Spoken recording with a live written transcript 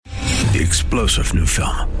The explosive new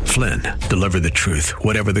film, Flynn, deliver the truth,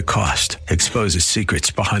 whatever the cost, exposes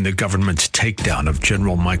secrets behind the government's takedown of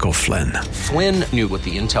General Michael Flynn. Flynn knew what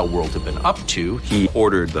the intel world had been up to. He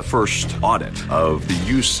ordered the first audit of the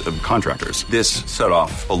use of contractors. This set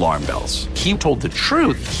off alarm bells. He told the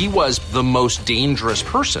truth. He was the most dangerous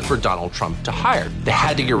person for Donald Trump to hire. They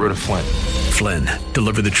had to get rid of Flynn. Flynn,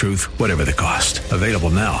 deliver the truth, whatever the cost. Available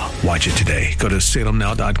now. Watch it today. Go to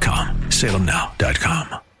salemnow.com.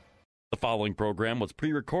 salemnow.com. The following program was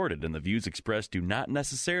pre-recorded, and the views expressed do not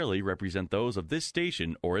necessarily represent those of this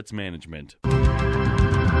station or its management. We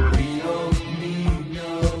don't need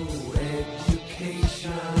no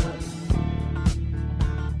education.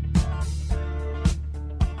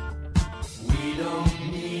 We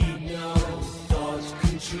don't need no thought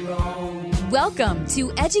control. Welcome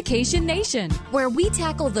to Education Nation, where we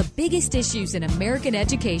tackle the biggest issues in American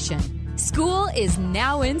education. School is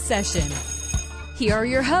now in session. Here are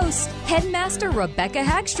your hosts, Headmaster Rebecca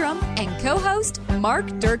Hagstrom and co-host Mark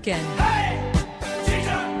Durkin. Hey,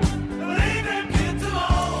 teacher, believe in kids of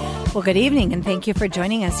all. Well, good evening, and thank you for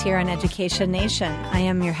joining us here on Education Nation. I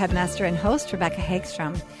am your headmaster and host, Rebecca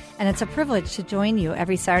Hagstrom, and it's a privilege to join you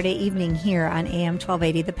every Saturday evening here on AM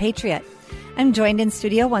 1280 The Patriot. I'm joined in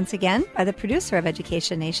studio once again by the producer of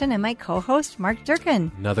Education Nation and my co-host, Mark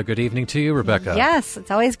Durkin. Another good evening to you, Rebecca. Yes,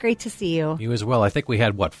 it's always great to see you. You as well. I think we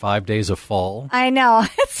had, 5 days of fall? I know.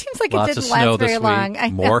 It seems like Lots it didn't of snow last very this long. week. I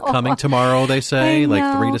know. More coming tomorrow, they say, I like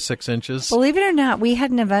know. 3 to 6 inches. Believe it or not, we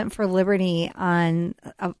had an event for Liberty on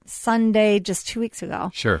a Sunday just 2 weeks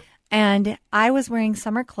ago. Sure. And I was wearing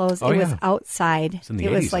summer clothes. Oh, It was yeah. outside. It's in the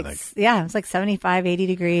it 80s, was like, I think. yeah, it was like 75, 80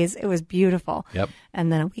 degrees. It was beautiful. Yep. And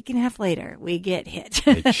then a week and a half later, we get hit.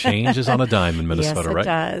 It changes on a dime in Minnesota, yes, it right?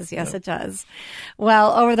 does. Yes, it does.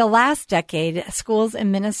 Well, over the last decade, schools in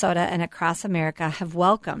Minnesota and across America have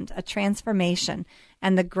welcomed a transformation,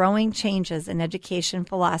 and the growing changes in education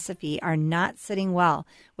philosophy are not sitting well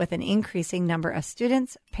with an increasing number of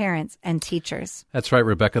students, parents, and teachers. That's right,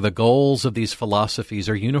 Rebecca. The goals of these philosophies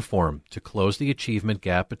are uniform: to close the achievement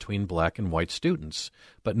gap between black and white students.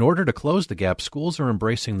 But in order to close the gap, schools are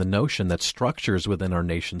embracing the notion that structures within our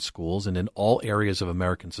nation's schools and in all areas of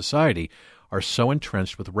American society are so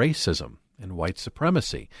entrenched with racism and white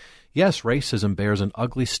supremacy. Yes, racism bears an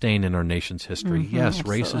ugly stain in our nation's history. Yes,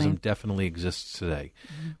 absolutely. racism definitely exists today.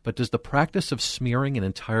 But does the practice of smearing an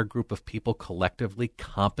entire group of people collectively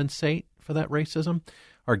compensate for that racism?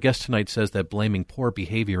 Our guest tonight says that blaming poor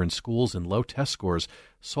behavior in schools and low test scores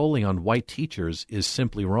solely on white teachers is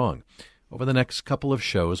simply wrong. Over the next couple of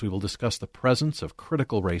shows, we will discuss the presence of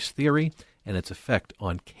critical race theory and its effect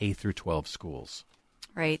on K-12 schools.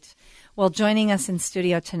 Right. Well, joining us in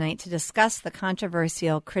studio tonight to discuss the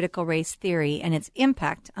controversial critical race theory and its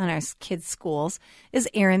impact on our kids' schools is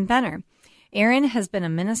Aaron Benner. Aaron has been a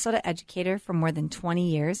Minnesota educator for more than 20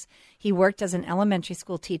 years. He worked as an elementary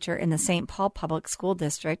school teacher in the St. Paul Public School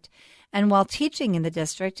District. And while teaching in the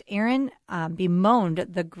district, Aaron bemoaned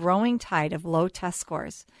the growing tide of low test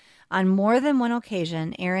scores. On more than one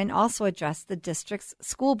occasion, Aaron also addressed the district's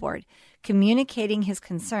school board, communicating his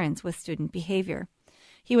concerns with student behavior.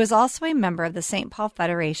 He was also a member of the St. Paul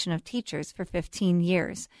Federation of Teachers for 15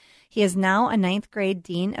 years. He is now a 9th grade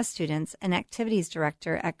Dean of Students and Activities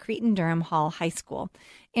Director at Cretin-Durham Hall High School.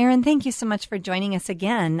 Aaron, thank you so much for joining us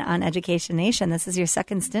again on Education Nation. This is your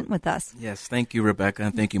second stint with us. Yes, thank you, Rebecca,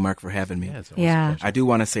 and thank you, Mark, for having me. Yeah. I do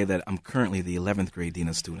want to say that I'm currently the 11th grade Dean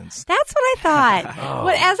of Students. That's what I thought.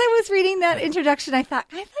 Well, as I was reading that introduction, I thought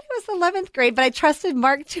it was 11th grade, but I trusted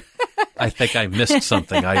Mark to. I think I missed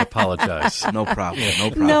something. I apologize. No problem.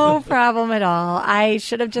 No problem. No problem at all. I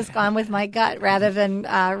should have just gone with my gut rather than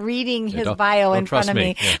reading his bio in front of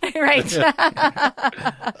me. Yeah. Right.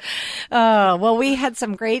 Oh, well, we had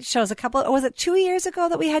some great shows. Was it 2 years ago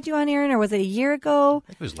that we had you on, Aaron, or was it a year ago?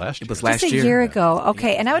 It was last year. It was last Just year. a year ago.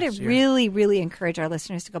 Okay. Yeah, And I would last year. really, really encourage our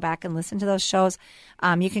listeners to go back and listen to those shows.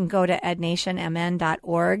 You can go to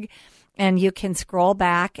ednationmn.org and you can scroll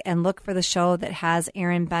back and look for the show that has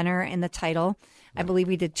Aaron Benner in the title. I believe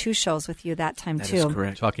we did 2 shows with you that time, That too. is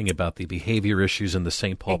correct. Talking about the behavior issues in the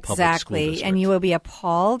St. Paul Public School Exactly. District. And you will be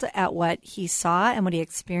appalled at what he saw and what he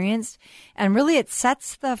experienced. And really, it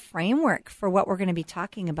sets the framework for what we're going to be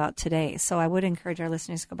talking about today. So I would encourage our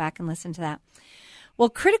listeners to go back and listen to that. Well,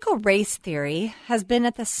 critical race theory has been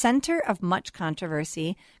at the center of much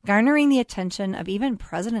controversy, garnering the attention of even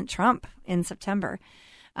President Trump in September.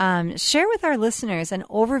 Share with our listeners an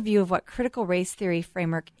overview of what critical race theory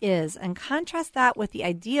framework is and contrast that with the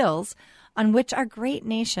ideals on which our great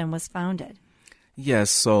nation was founded. Yes,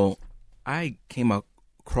 so I came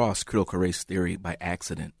across critical race theory by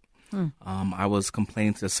accident. I was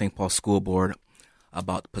complaining to the St. Paul School Board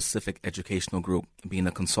about Pacific Educational Group, being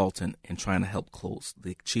a consultant and trying to help close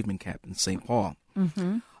the achievement gap in St. Paul.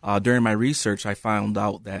 During my research, I found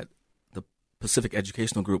out that the Pacific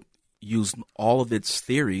Educational Group used all of its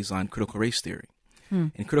theories on critical race theory.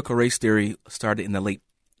 And critical race theory started in the late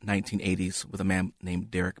 1980s with a man named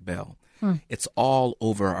Derek Bell. It's all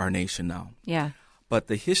over our nation now. Yeah. But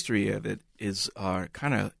the history of it is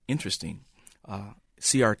kind of interesting.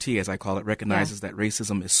 CRT, as I call it, recognizes that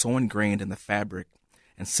racism is so ingrained in the fabric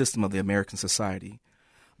and system of the American society.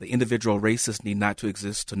 The individual racist need not to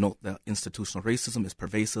exist to note that institutional racism is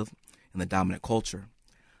pervasive in the dominant culture.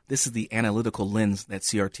 This is the analytical lens that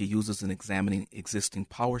CRT uses in examining existing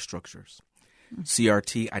power structures.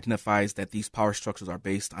 CRT identifies that these power structures are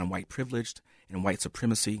based on white privilege and white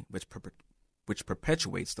supremacy, which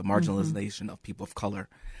perpetuates the marginalization of people of color.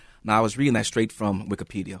 Now, I was reading that straight from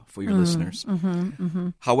Wikipedia for your listeners.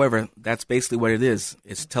 However, that's basically what it is.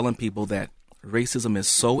 It's telling people that racism is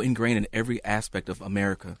so ingrained in every aspect of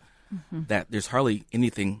America that there's hardly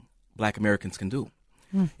anything Black Americans can do.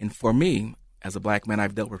 And for me, as a Black man,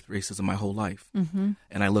 I've dealt with racism my whole life.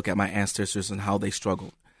 And I look at my ancestors and how they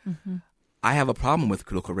struggled. I have a problem with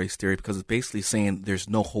critical race theory because it's basically saying there's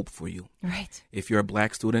no hope for you. Right. If you're a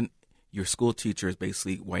Black student, your school teacher is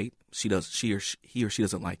basically white. He or she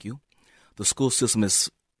doesn't like you. The school system is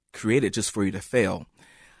created just for you to fail.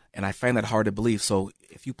 And I find that hard to believe. So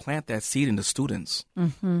if you plant that seed in the students,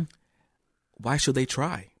 why should they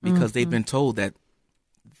try? Because they've been told that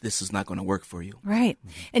this is not going to work for you. Right.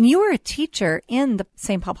 And you were a teacher in the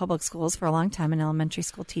St. Paul Public Schools for a long time, an elementary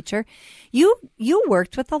school teacher. You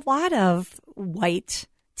worked with a lot of white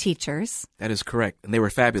teachers. That is correct. And they were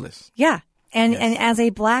fabulous. Yeah. And Yes. and as a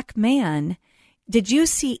Black man, did you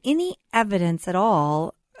see any evidence at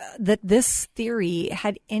all that this theory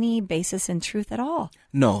had any basis in truth at all?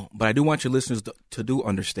 No, but I do want your listeners to do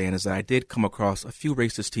understand is that I did come across a few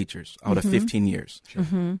racist teachers out of 15 years.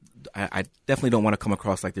 I definitely don't want to come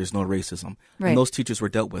across like there's no racism. Right. And those teachers were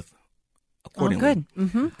dealt with accordingly. Oh,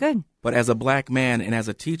 good. Good. But as a Black man and as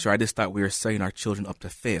a teacher, I just thought we were setting our children up to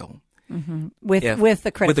fail. With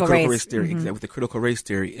the critical race theory. Exactly, with the critical race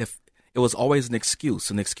theory. If it was always an excuse.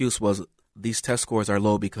 An excuse was these test scores are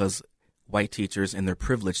low because white teachers and their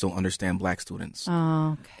privilege don't understand Black students.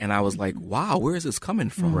 Oh, okay. And I was like, wow, where is this coming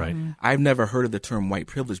from? Right. I've never heard of the term white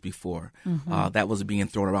privilege before. That was being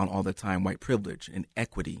thrown around all the time, white privilege and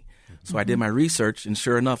equity. So I did my research, and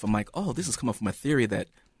sure enough, I'm like, oh, this is coming from a theory that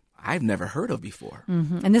I've never heard of before.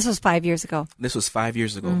 And this was 5 years ago. This was 5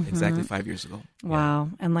 years ago, exactly 5 years ago. Wow.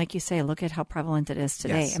 And like you say, look at how prevalent it is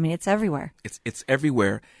today. Yes. I mean, it's everywhere. It's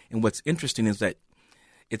everywhere. And what's interesting is that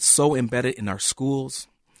it's so embedded in our schools.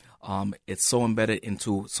 It's so embedded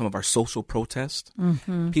into some of our social protests.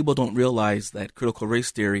 People don't realize that critical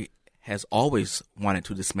race theory has always wanted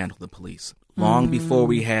to dismantle the police. Long before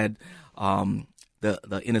we had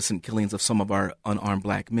the innocent killings of some of our unarmed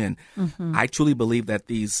Black men. I truly believe that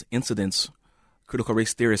these incidents, critical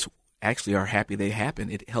race theorists actually are happy they happen.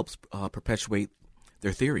 It helps perpetuate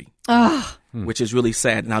their theory, which is really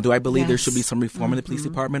sad. Now, do I believe there should be some reform in the police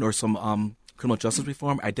department or some criminal justice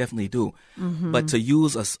reform? I definitely do. But to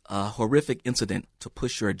use a horrific incident to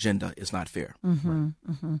push your agenda is not fair.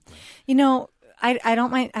 You know, I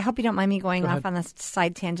don't mind. I hope you don't mind me going off on this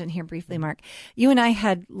side tangent here briefly, Mark. You and I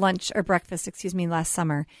had breakfast, last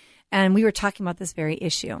summer, and we were talking about this very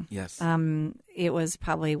issue. Yes. It was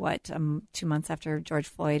probably 2 months after George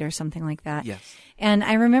Floyd or something like that. Yes. And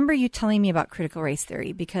I remember you telling me about critical race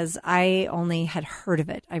theory because I only had heard of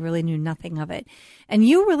it. I really knew nothing of it. And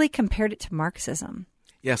you really compared it to Marxism.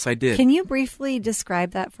 Yes, I did. Can you briefly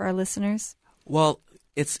describe that for our listeners? Well,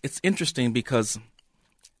 it's interesting because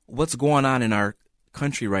what's going on in our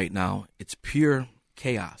country right now, it's pure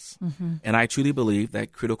chaos. And I truly believe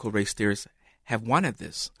that critical race theorists have wanted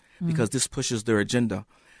this because this pushes their agenda.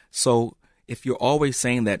 So if you're always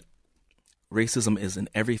saying that racism is in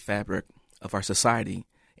every fabric of our society,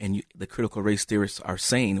 and the critical race theorists are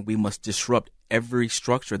saying we must disrupt every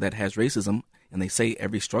structure that has racism, and they say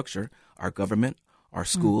every structure, our government, our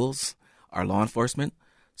schools, our law enforcement,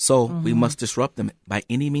 so we must disrupt them by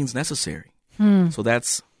any means necessary. So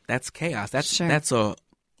that's chaos. That's a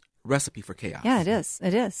recipe for chaos. Yeah, it is.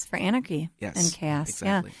 It is for anarchy and chaos.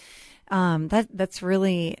 Exactly. Yeah, that's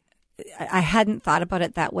really. I hadn't thought about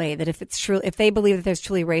it that way. That if it's true, if they believe that there's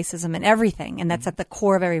truly racism in everything, and that's at the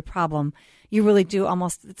core of every problem, you really do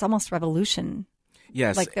it's almost revolution.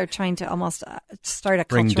 Yes, like they're trying to almost start a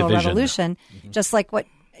Bring cultural division. revolution, just like what.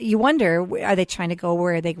 You wonder, are they trying to go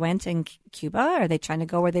where they went in Cuba? Are they trying to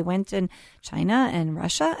go where they went in China and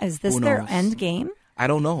Russia? Is this their end game? I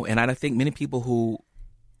don't know. And I think many people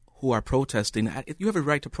who are protesting, you have a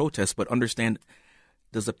right to protest, but understand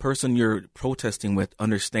does the person you're protesting with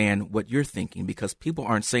understand what you're thinking? Because people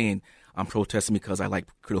aren't saying, I'm protesting because I like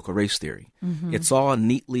critical race theory. It's all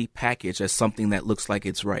neatly packaged as something that looks like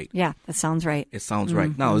it's right. Yeah, that sounds right. It sounds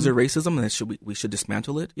right. Now, is there racism and we should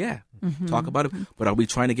dismantle it? Yeah. Talk about it. But are we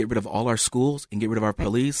trying to get rid of all our schools and get rid of our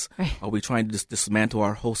police? Right. Are we trying to just dismantle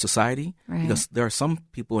our whole society? Right. Because there are some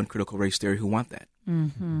people in critical race theory who want that.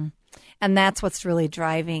 And that's what's really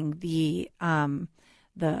driving the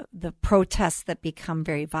protests that become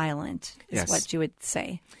very violent, is Yes. what you would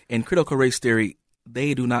say. In critical race theory,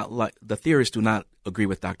 the theorists do not agree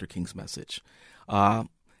with Dr. King's message.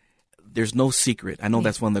 There's no secret. I know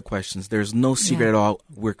that's one of the questions. There's no secret at all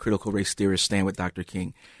where critical race theorists stand with Dr.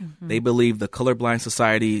 King. They believe the colorblind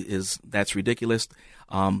society that's ridiculous.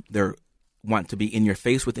 They want to be in your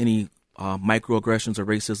face with any microaggressions or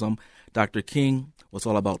racism. Dr. King was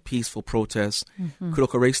all about peaceful protests.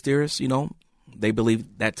 Critical race theorists, they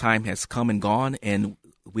believe that time has come and gone, and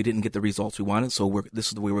we didn't get the results we wanted, so this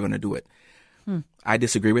is the way we're going to do it. I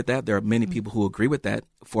disagree with that. There are many people who agree with that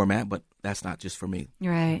format, but that's not just for me.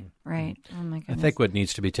 Right. Oh, my goodness. I think what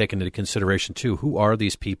needs to be taken into consideration, too, who are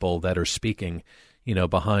these people that are speaking,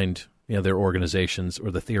 behind their organizations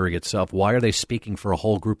or the theory itself? Why are they speaking for a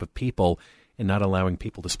whole group of people and not allowing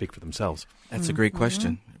people to speak for themselves? That's a great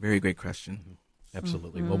question. Very great question.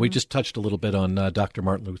 Absolutely. Well, we just touched a little bit on Dr.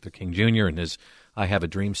 Martin Luther King Jr. and his I Have a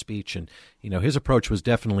Dream speech. And, his approach was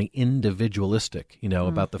definitely individualistic,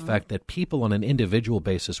 about the fact that people on an individual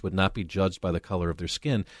basis would not be judged by the color of their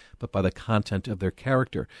skin, but by the content of their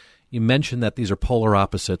character. You mentioned that these are polar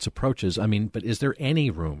opposites approaches. But is there any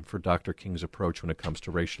room for Dr. King's approach when it comes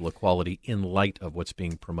to racial equality in light of what's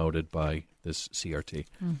being promoted by this CRT?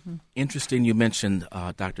 Interesting you mentioned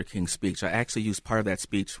Dr. King's speech. I actually used part of that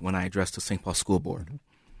speech when I addressed the St. Paul School Board.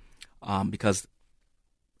 Because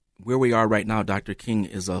where we are right now, Dr. King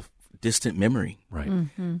is a distant memory. Right.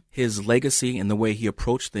 His legacy and the way he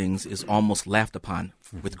approached things is almost laughed upon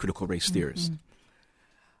with critical race theorists.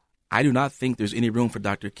 I do not think there's any room for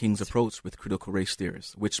Dr. King's approach with critical race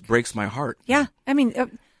theorists, which breaks my heart. Yeah,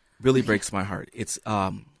 Really breaks my heart. It's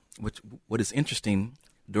what is interesting,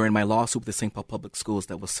 during my lawsuit with the St. Paul Public Schools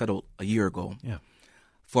that was settled a year ago,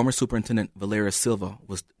 former Superintendent Valeria Silva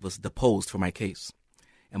was deposed for my case.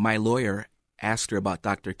 And my lawyer asked her about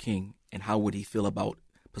Dr. King and how would he feel about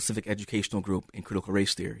Pacific Educational Group and critical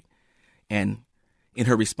race theory. And in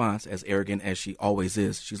her response, as arrogant as she always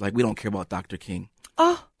is, she's like, we don't care about Dr. King.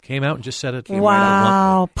 Oh. Came out and just said it.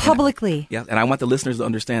 Wow. Publicly. And I want the listeners to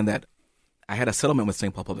understand that I had a settlement with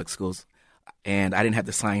St. Paul Public Schools, and I didn't have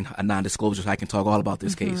to sign a non-disclosure so I can talk all about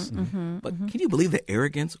this case. But can you believe the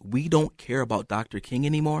arrogance? We don't care about Dr. King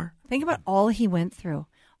anymore. Think about all he went through.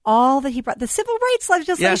 All that he brought. The civil rights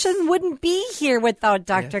legislation wouldn't be here without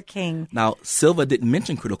Dr. King. Now, Silva didn't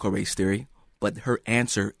mention critical race theory, but her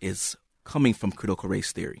answer is coming from critical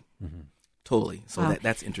race theory. Totally. So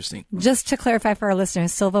that's interesting. Just to clarify for our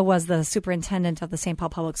listeners, Silva was the superintendent of the St. Paul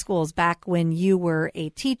Public Schools back when you were a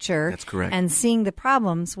teacher. That's correct. And seeing the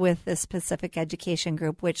problems with this Pacific Education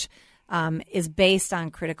Group, which is based on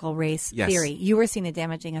critical race theory. You were seeing the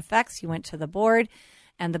damaging effects. You went to the board,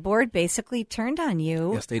 and the board basically turned on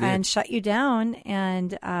you and shut you down.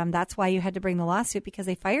 And that's why you had to bring the lawsuit, because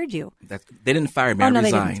they fired you. They didn't fire me. I resigned.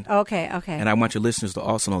 They didn't. Okay. And I want your listeners to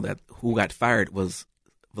also know that who got fired was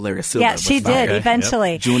Valeria Silva. Yeah, she did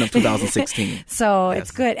eventually. June of 2016. So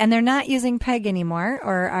it's good. And they're not using PEG anymore,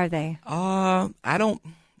 or are they?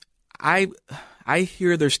 I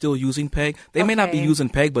hear they're still using PEG. They may not be using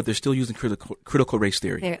PEG, but they're still using critical race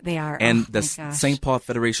theory. They are. And the St. Paul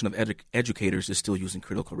Federation of Educators is still using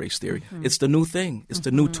critical race theory. It's the new thing. It's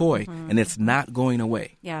the new toy, and it's not going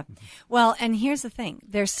away. Yeah. Well, and here's the thing.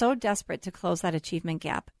 They're so desperate to close that achievement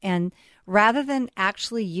gap. And rather than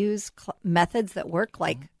actually use methods that work,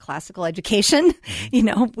 like classical education,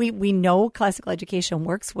 we know classical education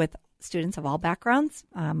works with students of all backgrounds.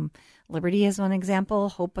 Liberty is one example.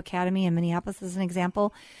 Hope Academy in Minneapolis is an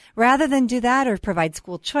example. Rather than do that or provide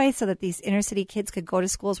school choice so that these inner city kids could go to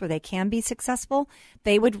schools where they can be successful,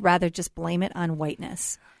 they would rather just blame it on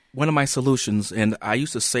whiteness. One of my solutions, and I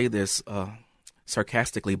used to say this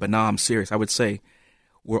sarcastically, but now I'm serious, I would say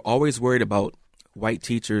we're always worried about white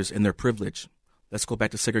teachers and their privilege. Let's go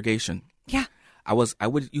back to segregation. Yeah. I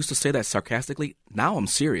would used to say that sarcastically. Now I'm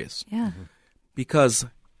serious. Yeah. Because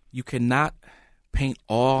you cannot paint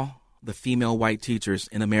all the female white teachers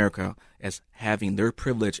in America as having their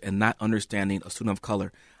privilege and not understanding a student of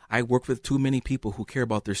color. I work with too many people who care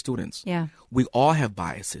about their students. Yeah. We all have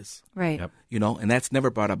biases. Right. Yep. And that's never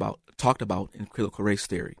talked about in critical race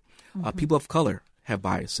theory. People of color have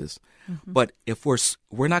biases. But if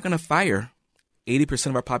we're not going to fire 80%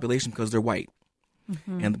 of our population because they're white,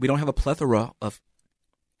 and we don't have a plethora of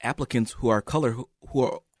applicants who are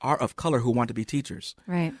of color who want to be teachers.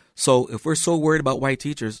 Right. So if we're so worried about white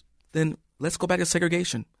teachers, then let's go back to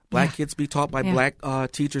segregation. Black kids be taught by black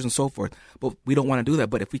teachers and so forth. But we don't want to do that.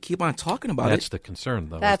 But if we keep on talking about That's the concern,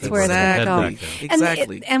 though. That's where it's going to go.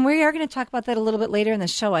 Exactly. And we are going to talk about that a little bit later in the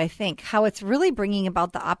show, I think, how it's really bringing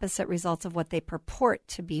about the opposite results of what they purport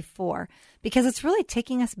to be for. Because it's really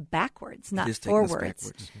taking us backwards, not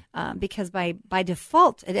forwards. Because by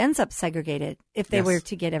default, it ends up segregated if they were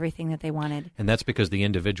to get everything that they wanted. And that's because the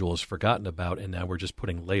individual is forgotten about, and now we're just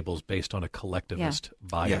putting labels based on a collectivist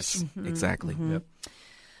bias. Yes, exactly. Yep.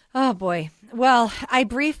 Oh, boy. Well, I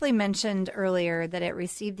briefly mentioned earlier that it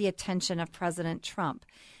received the attention of President Trump.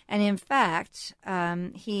 And in fact,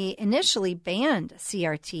 he initially banned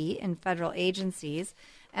CRT in federal agencies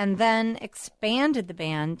and then expanded the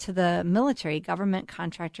ban to the military, government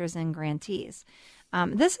contractors, and grantees.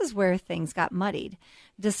 This is where things got muddied.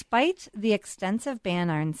 Despite the extensive ban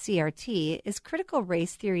on CRT, is critical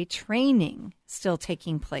race theory training still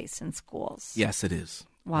taking place in schools? Yes, it is.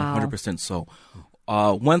 Wow. 100% so.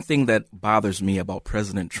 One thing that bothers me about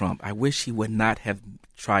President Trump, I wish he would not have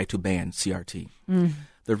tried to ban CRT.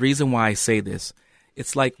 The reason why I say this,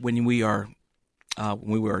 it's like when we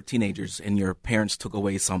were teenagers and your parents took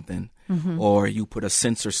away something, or you put a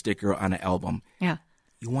censor sticker on an album. Yeah.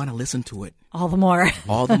 You want to listen to it. All the more.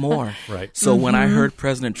 All the more. Right. So when I heard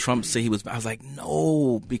President Trump say I was like,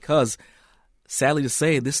 no, because sadly to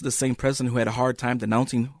say, this is the same president who had a hard time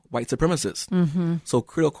denouncing white supremacists. So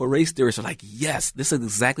critical race theorists are like, yes, this is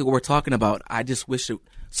exactly what we're talking about. I just wish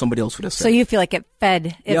somebody else would have said So you feel like it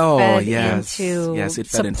fed yes. into Yes, it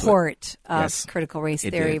fed support into it. of critical race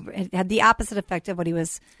theory. Did. It had the opposite effect of what he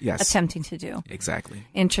was attempting to do. Exactly.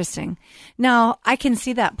 Interesting. Now, I can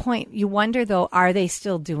see that point. You wonder, though, are they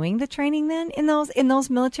still doing the training then in those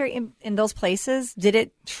military, in those places? Did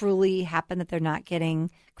it truly happen that they're not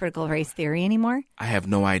getting critical race theory anymore? I have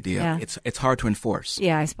no idea. Yeah. It's hard to enforce.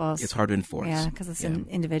 Yeah, I suppose. It's hard to enforce. Yeah, because it's in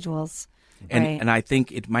individuals. And I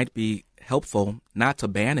think it might be helpful not to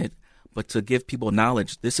ban it, but to give people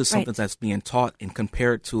knowledge. This is something that's being taught and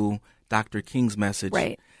compared to Dr. King's message,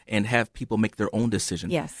 and have people make their own decision.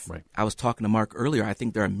 Yes. Right. I was talking to Mark earlier. I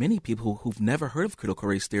think there are many people who've never heard of critical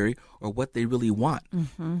race theory or what they really want.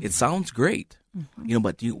 It sounds great,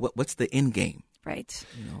 but what's the end game? Right.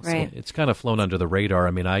 So it's kind of flown under the radar.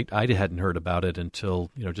 I mean, I hadn't heard about it until,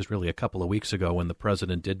 just really a couple of weeks ago when the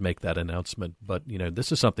president did make that announcement. But,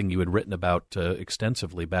 this is something you had written about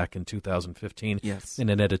extensively back in 2015 in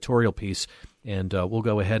an editorial piece. And we'll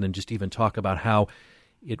go ahead and just even talk about how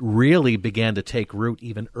it really began to take root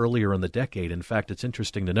even earlier in the decade. In fact, it's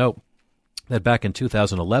interesting to note that back in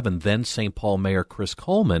 2011, then St. Paul Mayor Chris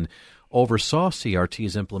Coleman oversaw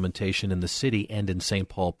CRT's implementation in the city and in St.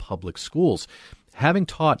 Paul public schools. Having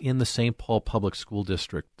taught in the St. Paul Public School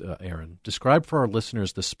District, Aaron, describe for our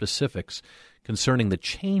listeners the specifics concerning the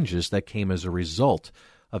changes that came as a result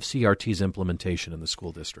of CRT's implementation in the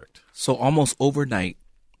school district. So almost overnight,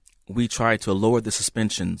 we tried to lower the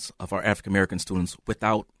suspensions of our African-American students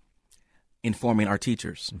without informing our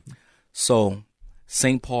teachers. So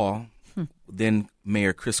St. Paul, then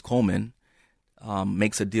Mayor Chris Coleman,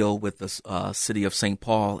 makes a deal with the city of St.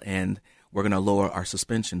 Paul, and we're going to lower our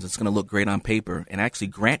suspensions. It's going to look great on paper. And actually,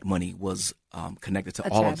 grant money was connected to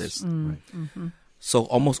all of this. So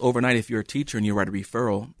almost overnight, if you're a teacher and you write a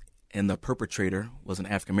referral and the perpetrator was an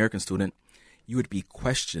African-American student, you would be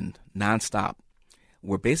questioned nonstop,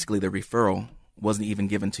 where basically the referral wasn't even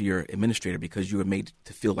given to your administrator because you were made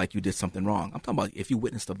to feel like you did something wrong. I'm talking about if you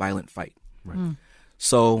witnessed a violent fight. Right.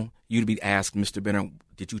 So you'd be asked, Mr. Benner,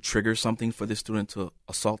 did you trigger something for this student to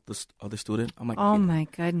assault this other student? I'm like, oh my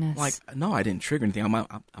goodness! I'm like, no, I didn't trigger anything. I'm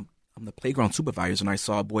the playground supervisor, and I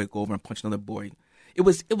saw a boy go over and punch another boy. It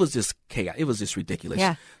was just chaos. It was just ridiculous.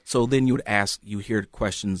 Yeah. So then you hear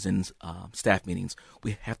questions in staff meetings.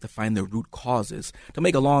 We have to find the root causes. To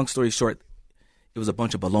make a long story short, it was a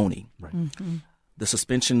bunch of baloney. Right. The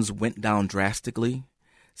suspensions went down drastically.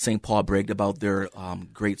 St. Paul bragged about their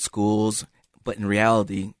great schools. But in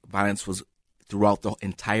reality, violence was throughout the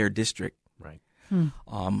entire district. Right.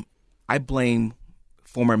 I blame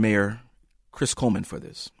former Mayor Chris Coleman for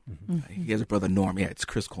this. He has a brother, Norm. Yeah, it's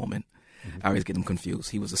Chris Coleman. I always get him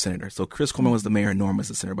confused. He was a senator. So Chris Coleman was the mayor and Norm was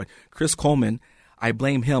the senator. But Chris Coleman, I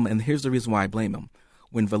blame him, and here's the reason why I blame him.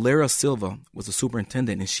 When Valeria Silva was the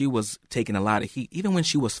superintendent and she was taking a lot of heat, even when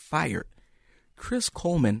she was fired, Chris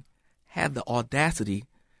Coleman had the audacity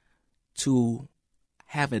to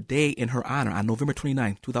have a day in her honor on November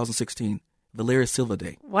 29, 2016, Valeria Silva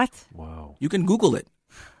Day. What? Wow. You can Google it.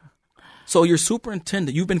 So your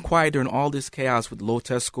superintendent, you've been quiet during all this chaos with low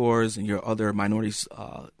test scores and your other minorities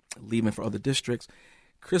leaving for other districts.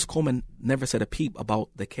 Chris Coleman never said a peep about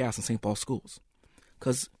the chaos in St. Paul schools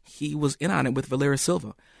because he was in on it with Valeria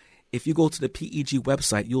Silva. If you go to the PEG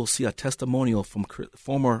website, you'll see a testimonial from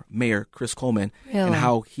former Mayor Chris Coleman and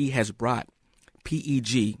how he has brought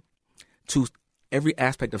PEG to every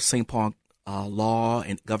aspect of St. Paul law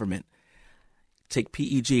and government. Take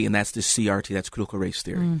PEG, and that's the CRT, that's critical race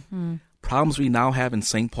theory. Mm-hmm. Problems we now have in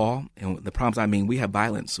St. Paul, and the problems I mean, we have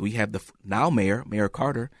violence. We have the now Mayor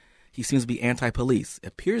Carter. He seems to be anti-police. It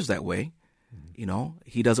appears that way. You know,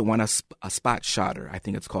 he doesn't want a spot shotter, I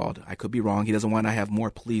think it's called. I could be wrong. He doesn't want to have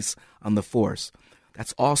more police on the force.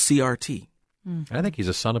 That's all CRT. Mm-hmm. I think he's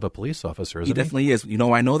a son of a police officer, isn't he? Definitely is. You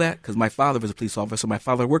know, I know that because my father was a police officer. My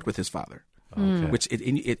father worked with his father, which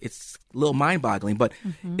it's a little mind-boggling. But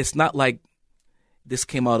it's not like this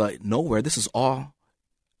came out of nowhere. This is all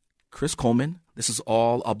Chris Coleman. This is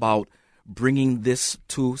all about bringing this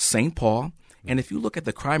to St. Paul. And if you look at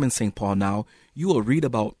the crime in St. Paul now, you will read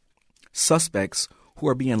about suspects who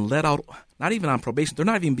are being let out, not even on probation. They're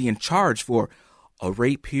not even being charged for a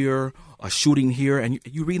rape here, a shooting here. And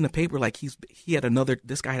you read in the paper like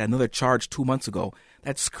this guy had another charge 2 months ago.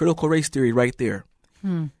 That's critical race theory right there.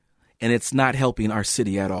 And it's not helping our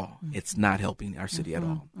city at all. It's not helping our city at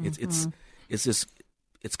all.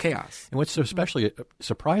 It's chaos. And what's especially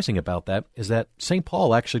surprising about that is that St.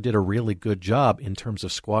 Paul actually did a really good job in terms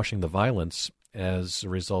of squashing the violence as a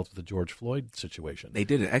result of the George Floyd situation. They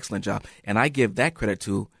did an excellent job. And I give that credit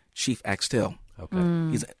to Chief Axtell.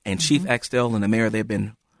 Okay. Chief Axtell and the mayor, they've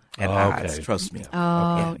been at odds, trust me.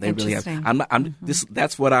 Oh, they really have.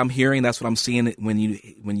 That's what I'm hearing. That's what I'm seeing when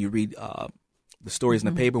you read the stories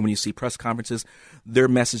in the paper, when you see press conferences. Their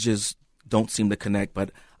messages don't seem to connect,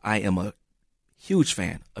 but I am a huge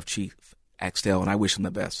fan of Chief Axtell, and I wish him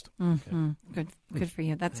the best. Mm-hmm. Good for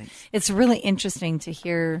you. It's really interesting to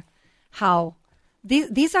hear how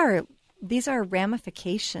these are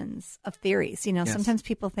ramifications of theories. You know, sometimes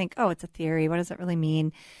people think, "Oh, it's a theory. What does that really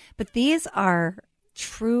mean?" But these are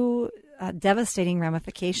true, devastating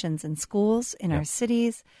ramifications in schools, in our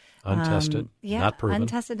cities. Untested, not proven.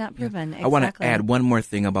 Untested, not proven. Exactly. I want to add one more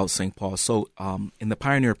thing about St. Paul. So, in the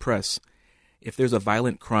Pioneer Press, if there's a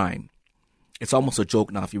violent crime, it's almost a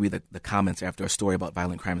joke now if you read the comments after a story about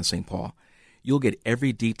violent crime in St. Paul. You'll get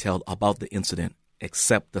every detail about the incident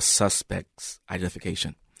except the suspect's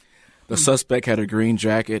identification. The suspect had a green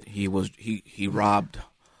jacket. He robbed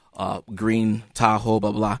green Tahoe,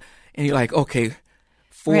 blah, blah. And you're like, okay,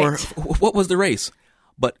 what was the race?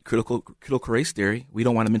 But critical race theory, we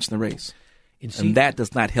don't want to mention the race. And that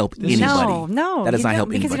does not help anybody. No. That does not help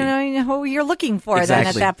anybody. Because you don't know who you're looking for then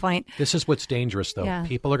at that point. This is what's dangerous, though. Yeah.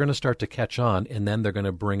 People are going to start to catch on, and then they're going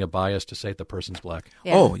to bring a bias to say the person's black.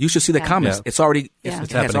 Yeah. Oh, you should see the comments. Yeah. It's already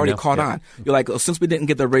caught now. on. You're like, since we didn't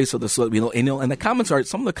get the race of the, and the comments are,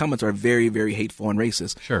 some of the comments are very, very hateful and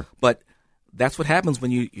racist. Sure. But that's what happens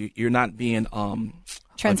when you're not being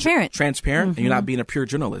transparent, and you're not being a pure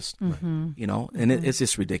journalist. You know, and it's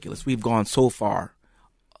just ridiculous. We've gone so far,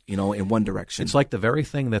 you know, in one direction. It's like the very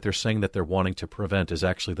thing that they're saying that they're wanting to prevent is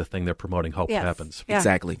actually the thing they're promoting. Hope happens. Yeah.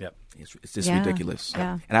 Exactly. Yep. It's just ridiculous.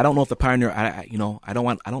 Yeah. And I don't know if the Pioneer, I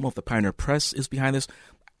don't know if the Pioneer Press is behind this.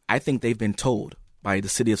 I think they've been told by the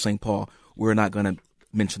city of St. Paul, we're not going to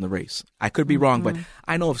mention the race. I could be wrong, but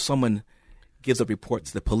I know if someone gives a report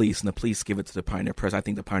to the police and the police give it to the Pioneer Press, I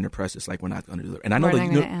think the Pioneer Press is like, we're not going to do it. And I know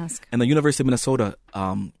and the University of Minnesota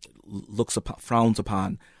frowns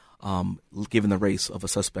upon given the race of a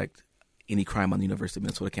suspect any crime on the University of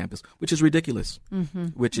Minnesota campus, which is ridiculous.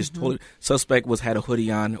 Which is totally suspect had a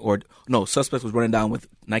hoodie on, suspect was running down with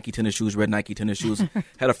Nike tennis shoes, red Nike tennis shoes,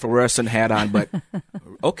 had a fluorescent hat on. But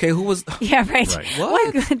okay, who was? Yeah, right.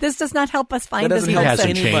 What? This does not help us find this person. He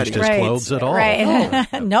hasn't changed his clothes at all. Right.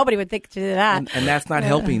 No. Nobody would think to do that, and that's not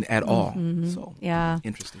helping at all. So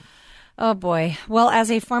interesting. Oh, boy. Well,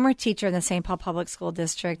 as a former teacher in the St. Paul Public School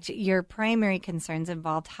District, your primary concerns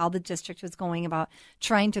involved how the district was going about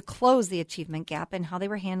trying to close the achievement gap and how they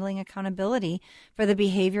were handling accountability for the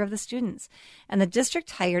behavior of the students. And the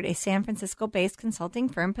district hired a San Francisco-based consulting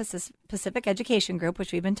firm, Pacific Education Group,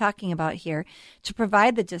 which we've been talking about here, to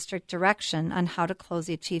provide the district direction on how to close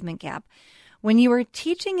the achievement gap. When you were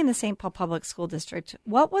teaching in the St. Paul Public School District,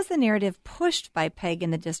 what was the narrative pushed by PEG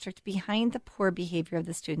in the district behind the poor behavior of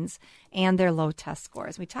the students and their low test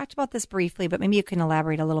scores? We talked about this briefly, but maybe you can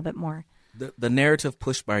elaborate a little bit more. The narrative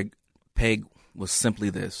pushed by PEG was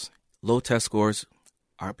simply this. Low test scores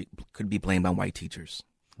could be blamed on white teachers.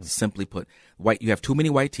 Simply put, you have too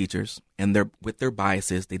many white teachers, and with their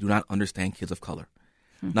biases, they do not understand kids of color.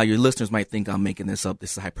 Now, your listeners might think I'm making this up.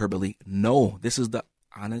 This is hyperbole. No, this is the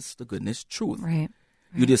honest to goodness truth. Right.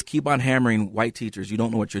 You just keep on hammering white teachers. You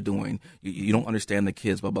don't know what you're doing. You don't understand the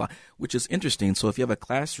kids, blah, blah, which is interesting. So if you have a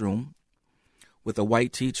classroom with a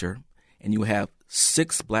white teacher and you have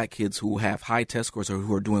 6 black kids who have high test scores or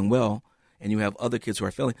who are doing well, and you have other kids who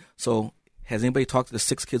are failing. So has anybody talked to the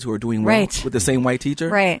 6 kids who are doing well with the same white teacher?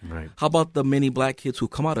 Right. How about the many black kids who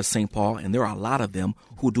come out of St. Paul, and there are a lot of them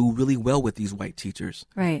who do really well with these white teachers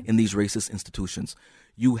in these racist institutions?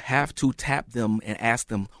 You have to tap them and ask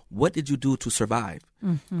them, what did you do to survive?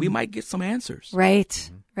 We might get some answers. Right.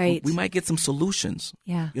 We might get some solutions.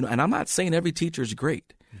 Yeah. And I'm not saying every teacher is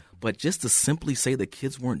great, but just to simply say that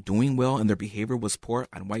kids weren't doing well and their behavior was poor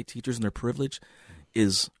on white teachers and their privilege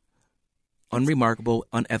is unremarkable,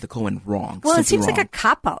 unethical, and wrong. Well, it Simply seems wrong. like a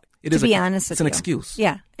cop-out, to be honest with you. It's an excuse.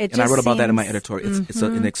 Yeah. And I wrote about that in my editorial. It's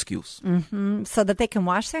an excuse. So that they can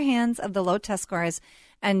wash their hands of the low test scores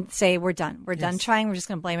and say, we're done. We're done trying. We're just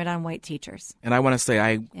going to blame it on white teachers. And I want to say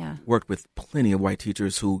I worked with plenty of white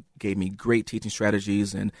teachers who gave me great teaching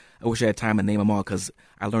strategies, and I wish I had time to name them all because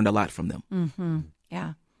I learned a lot from them.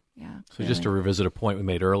 Yeah. So just to revisit a point we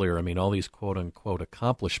made earlier, I mean, all these quote-unquote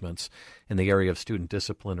accomplishments in the area of student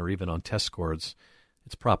discipline or even on test scores,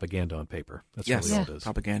 it's propaganda on paper. That's really all it is.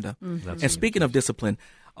 Propaganda. And speaking of discipline,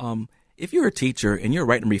 if you're a teacher and you're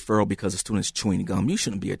writing a referral because a student's chewing gum, you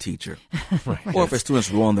shouldn't be a teacher. Or if a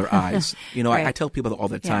student's rolling their eyes. I tell people that all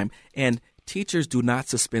the time. And teachers do not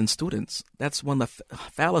suspend students. That's one of the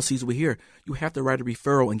fallacies we hear. You have to write a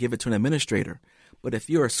referral and give it to an administrator. But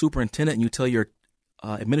if you're a superintendent and you tell your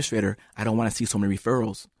administrator, I don't want to see so many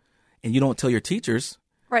referrals, and you don't tell your teachers,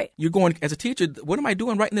 you're going, as a teacher, what am I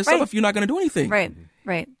doing writing this up if you're not going to do anything?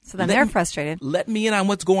 Right. So then they're frustrated. Let me in on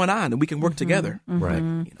what's going on, and we can work together.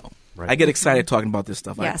 I get excited talking about this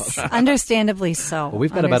stuff. Yes, understandably so. Well,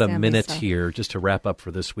 we've got about a minute here just to wrap up for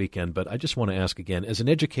this weekend, but I just want to ask again, as an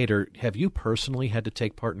educator, have you personally had to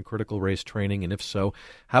take part in critical race training? And if so,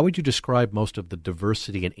 how would you describe most of the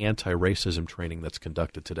diversity and anti-racism training that's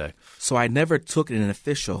conducted today? So I never took an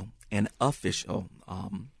official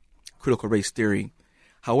critical race theory.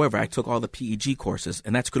 However, I took all the PEG courses,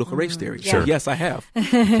 and that's critical race theory. Sure. So yes, I have.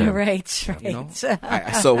 Right.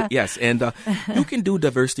 Yes, and you can do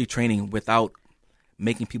diversity training without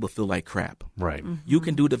making people feel like crap. Right. You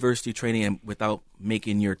can do diversity training without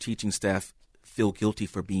making your teaching staff feel guilty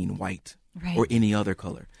for being white or any other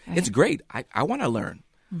color. It's great. I want to learn.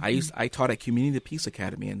 I taught at Community Peace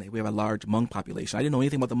Academy, and we have a large Hmong population. I didn't know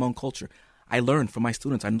anything about the Hmong culture. I learned from my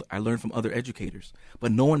students. I learned from other educators.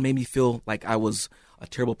 But no one made me feel like I was a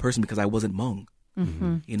terrible person because I wasn't Hmong.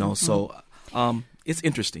 So it's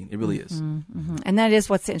interesting. It really is. And that is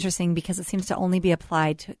what's interesting because it seems to only be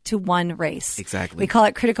applied to one race. Exactly. We call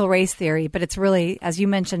it critical race theory, but it's really, as you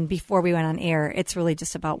mentioned before we went on air, it's really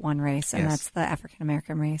just about one race, and that's the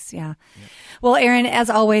African-American race. Yeah. Well, Aaron,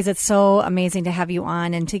 as always, it's so amazing to have you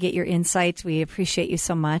on and to get your insights. We appreciate you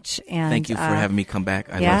so much. And thank you for having me come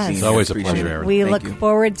back. I love seeing you. It's always a pleasure, Aaron. We look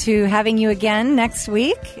forward to having you again next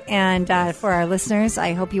week. And for our listeners,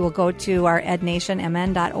 I hope you will go to our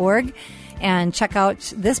ednationmn.org and check out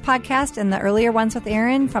this podcast and the earlier ones with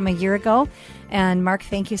Aaron from a year ago. And Mark,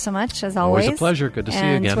 thank you so much, as always. Always a pleasure. Good to see you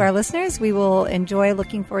again. And to our listeners, we will enjoy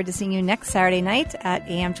looking forward to seeing you next Saturday night at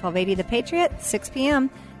AM 1280 The Patriot, 6 p.m.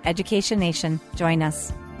 Education Nation. Join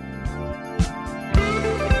us.